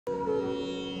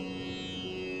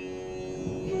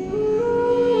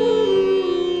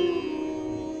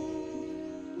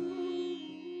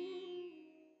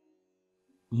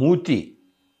ಮೂತಿ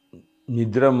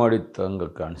ನಿದ್ರೆ ಮಾಡಿದ್ದಂಗೆ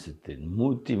ಕಾಣಿಸುತ್ತೆ.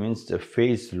 ಮೂತಿ means the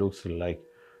face looks like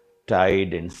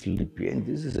tired and sleepy, and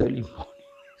this is early morning.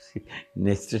 See,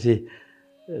 yesterday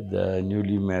the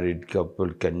newly married couple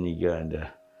Kannika and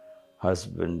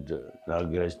husband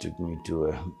Nagaraj took me to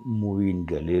a movie in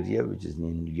Galleria, which is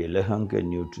in Yelahanka,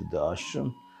 near to the ashram.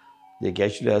 They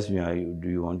actually asked me, do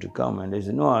you want to come? And I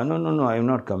said, no, I am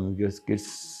not coming because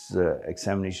kids'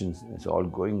 examinations is all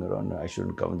going around. I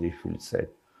shouldn't come. They feel sad.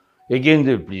 Again,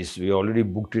 they please, we already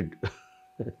booked it.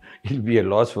 It will be a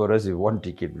loss for us if one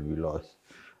ticket will be lost.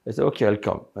 I said, okay, I'll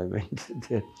come. I went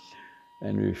there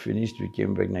and we finished. We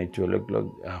came back night 12 o'clock.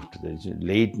 After that,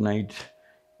 late night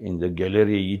in the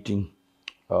gallery eating.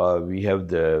 We have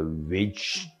the veg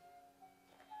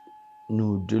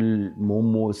noodle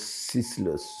momo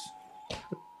sizzlers.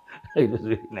 It was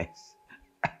very nice.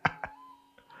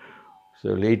 So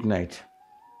late night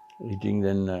eating,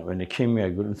 then when I came here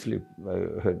I couldn't sleep. I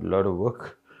had a lot of work,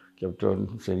 kept on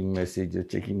sending messages,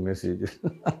 checking messages.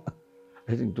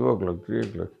 I think 2 o'clock, 3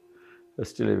 o'clock, I was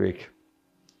still awake.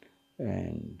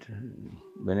 And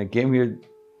when I came here,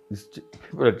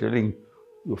 people are telling,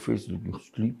 your face is looking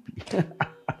sleepy.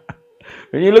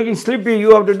 When you're looking sleepy, you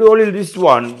have to do only this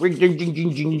one.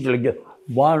 Like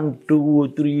 1,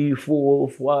 2, 3, 4,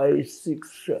 5,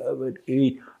 6, 7,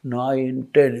 8, 9,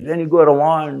 10. Then you go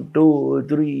around 1, 2,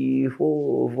 3,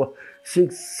 4, 5,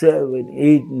 6, 7,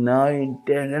 8, 9,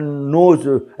 10. And nose,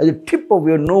 at the tip of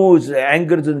your nose,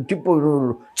 angers at the tip of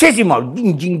your nose. Chase him out.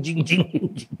 Jing, jing, jing, jing,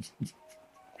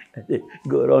 jing.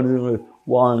 Go around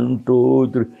 1,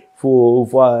 2, 3, 4,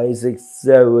 5, 6,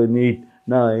 7, 8,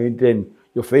 9, 10.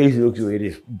 Your face looks very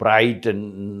bright and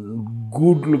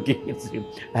good looking.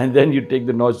 And then you take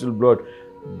the nostril blood.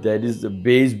 That is the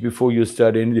base before you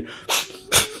start anything.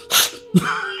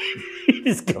 It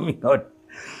is coming out.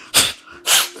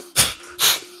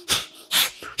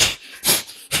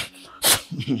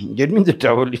 Get me the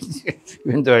towel.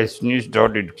 Even though I sneezed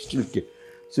out, it still came.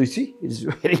 So you see, it's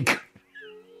very good.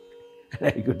 And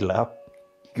I could laugh.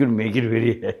 You could make it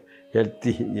very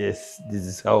healthy. Yes, this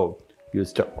is how you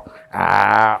stop.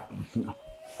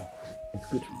 It's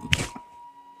good.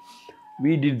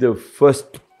 We did the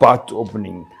first path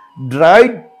opening.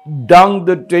 Dried dung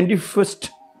the 21st.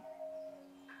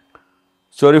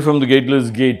 Story from the Gateless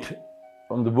Gate.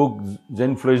 From the book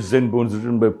Zen Flesh, Zen Bones,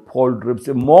 written by Paul Trips.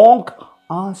 A monk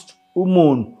asked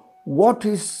Umun, what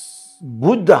is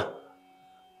Buddha?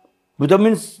 Buddha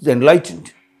means the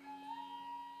enlightened.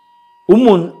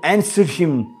 Umun answered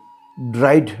him,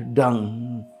 dried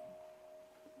dung.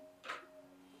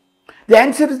 The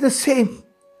answer is the same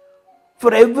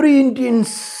for every Indians,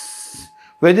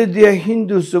 whether they are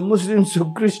Hindus or Muslims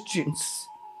or Christians.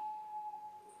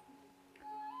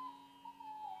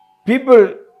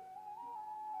 People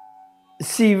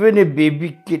see even a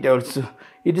baby kid also.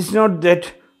 It is not that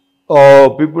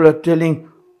people are telling,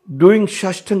 doing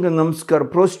Shashtanga Namaskar,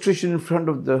 prostration in front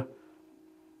of the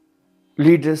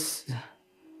leaders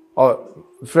or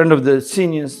in front of the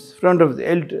seniors, in front of the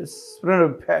elders, in front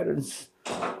of parents.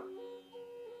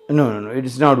 No, it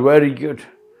is not very good.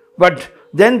 But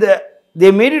then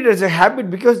they made it as a habit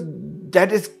because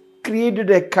that has created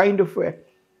a kind of a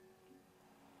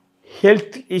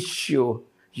health issue.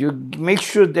 You make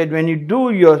sure that when you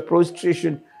do your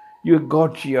prostration, you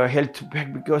got your health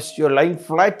back because you're lying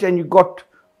flat and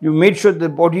you made sure the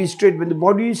body is straight. When the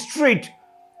body is straight,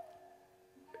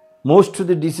 most of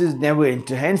the diseases never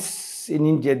enter. Hence, in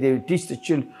India, they teach the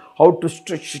children how to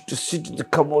stretch, to sit in the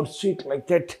commode, sit like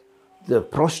that. The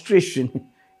prostration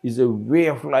is a way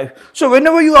of life. So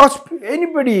whenever you ask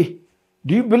anybody,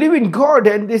 do you believe in God?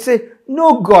 And they say,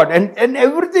 no God. And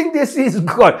everything they see is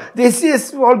God. They see a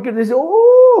small kid, they say,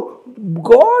 oh,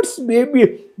 God's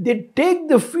baby. They take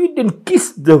the feet and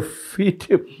kiss the feet.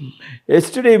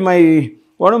 Yesterday,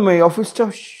 one of my office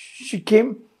staff, she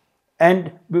came,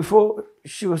 and before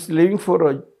she was leaving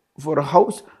for a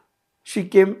house, she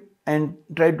came and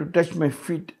tried to touch my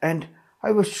feet, and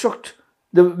I was shocked.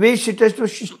 The way she touched was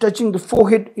she's touching the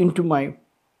forehead into my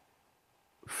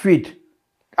feet.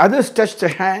 Others touch the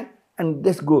hand and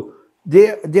let's go.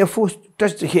 They are forced to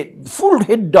touch the head. Full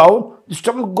head down, the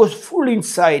stomach goes full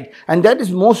inside. And that is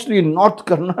mostly in North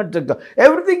Karnataka.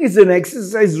 Everything is an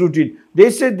exercise routine. They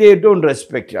say they don't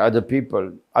respect other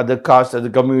people, other caste,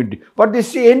 other community. But they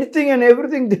say anything and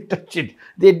everything, they touch it.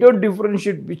 They don't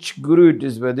differentiate which guru it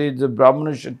is, whether it's a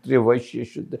Brahmana, Kshatriya, Vaishya,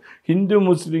 Shuddha, Hindu,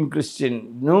 Muslim,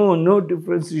 Christian. No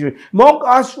differentiation. Monk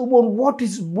asked Umun, what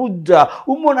is Buddha?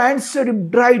 Umun answered him,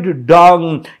 dried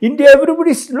dung. India,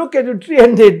 everybody look at the tree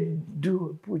and they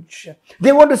do a puja.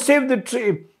 They want to save the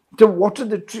tree, to water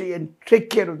the tree and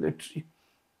take care of the tree.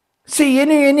 See,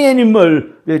 any animal,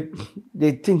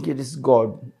 they think it is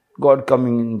God. God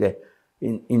coming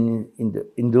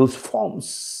in those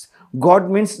forms.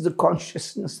 God means the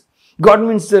consciousness. God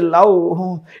means the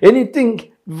love.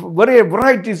 Anything,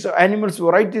 varieties of animals,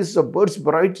 varieties of birds,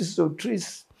 varieties of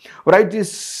trees,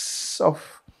 varieties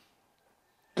of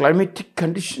climatic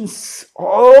conditions,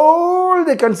 all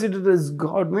they consider as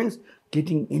God means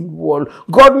getting involved.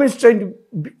 God means trying to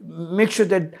make sure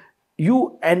that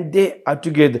you and they are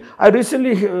together. I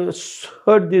recently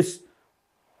heard this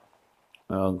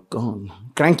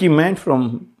cranky man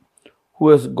who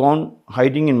has gone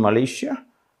hiding in Malaysia.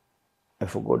 I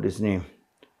forgot his name.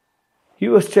 He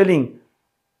was telling,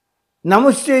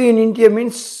 Namaste in India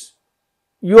means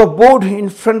you are bowed in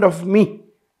front of me,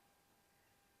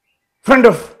 front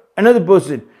of another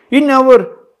person. In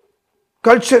our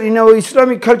culture, in our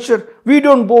Islamic culture, we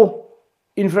don't bow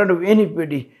in front of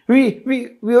anybody. We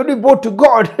only bow to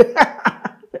God.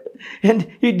 And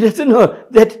he doesn't know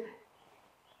that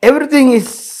everything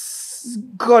is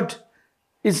God,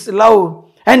 is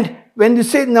love. And when you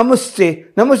say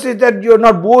Namaste, Namaste that you are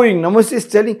not bowing. Namaste is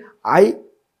telling, I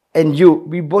and you,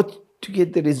 we both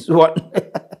together is one.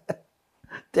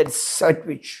 That's at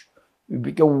which we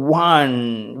become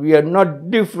one. We are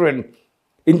not different.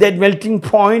 In that melting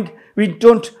point, we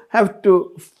don't have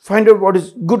to find out what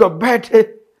is good or bad.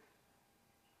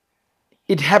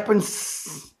 It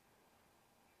happens.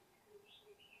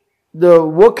 The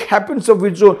work happens of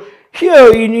its own.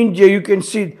 Here in India, you can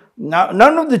see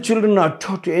none of the children are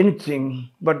taught anything,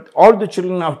 but all the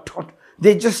children are taught.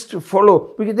 They just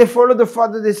follow. Because they follow the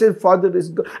father. They say, Father is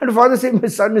God. And the father says, my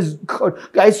son is God.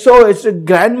 I saw as a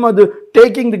grandmother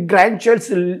taking the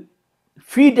grandchild's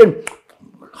feet and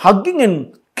hugging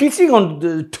and kissing on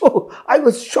the toe. I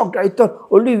was shocked. I thought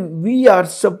only we are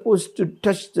supposed to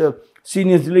touch the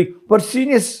seniors' leg. But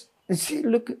seniors, see,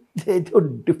 look, they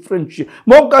don't differentiate.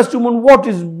 Monk asked woman, what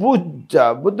is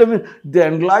Buddha? Buddha means the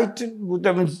enlightened.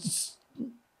 Buddha means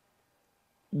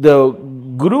the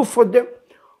guru for them.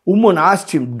 Woman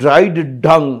asked him, dried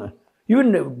dung.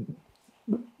 Even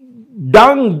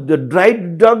dung, the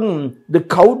dried dung, the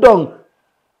cow dung,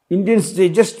 Indians, they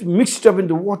just mixed up in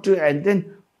the water and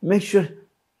then make sure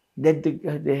that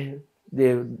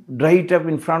they dry it up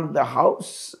in front of the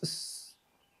house.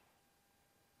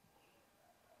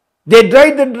 They dry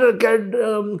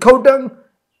the cow dung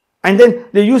and then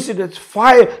they use it as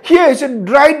fire. Here it's a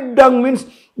dried dung, means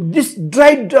this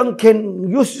dried dung can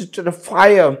use it as a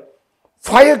fire.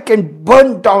 Fire can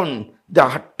burn down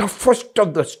the toughest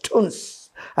of the stones.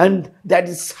 And that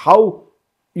is how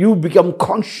you become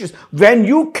conscious. When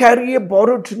you carry a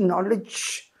borrowed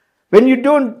knowledge, when you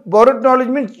don't, borrowed knowledge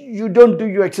means you don't do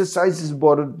your exercises,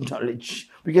 borrowed knowledge.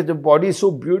 Because the body is so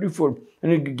beautiful.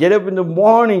 And you get up in the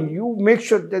morning, you make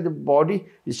sure that the body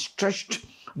is stretched.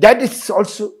 That is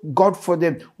also God for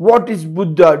them. What is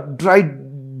Buddha?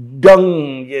 Dried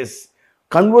dung, yes.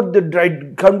 Convert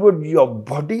your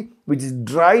body, which is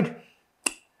dried,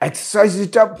 exercise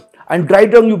it up, and dry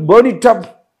dung, you burn it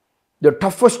up. The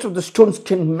toughest of the stones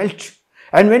can melt.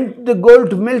 And when the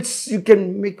gold melts, you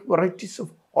can make varieties of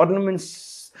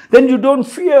ornaments. Then you don't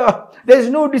fear. There is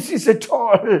no disease at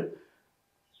all.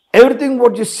 Everything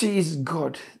what you see is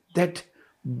God. That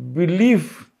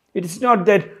belief, it is not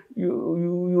that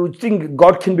you think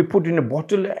God can be put in a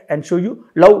bottle and show you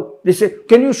love. They say,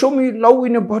 can you show me love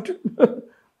in a bottle?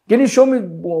 Can you show me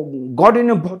God in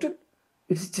a bottle?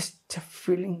 It's just a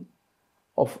feeling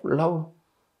of love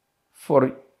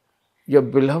for your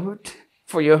beloved,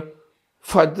 for your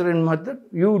father and mother.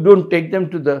 You don't take them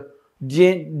to the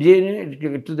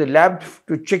DNA, to the lab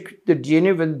to check the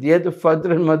DNA whether they are the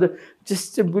father and mother.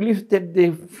 Just a belief that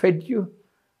they fed you,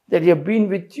 that they have been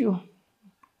with you.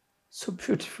 So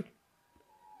beautiful.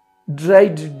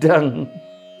 Dried dung.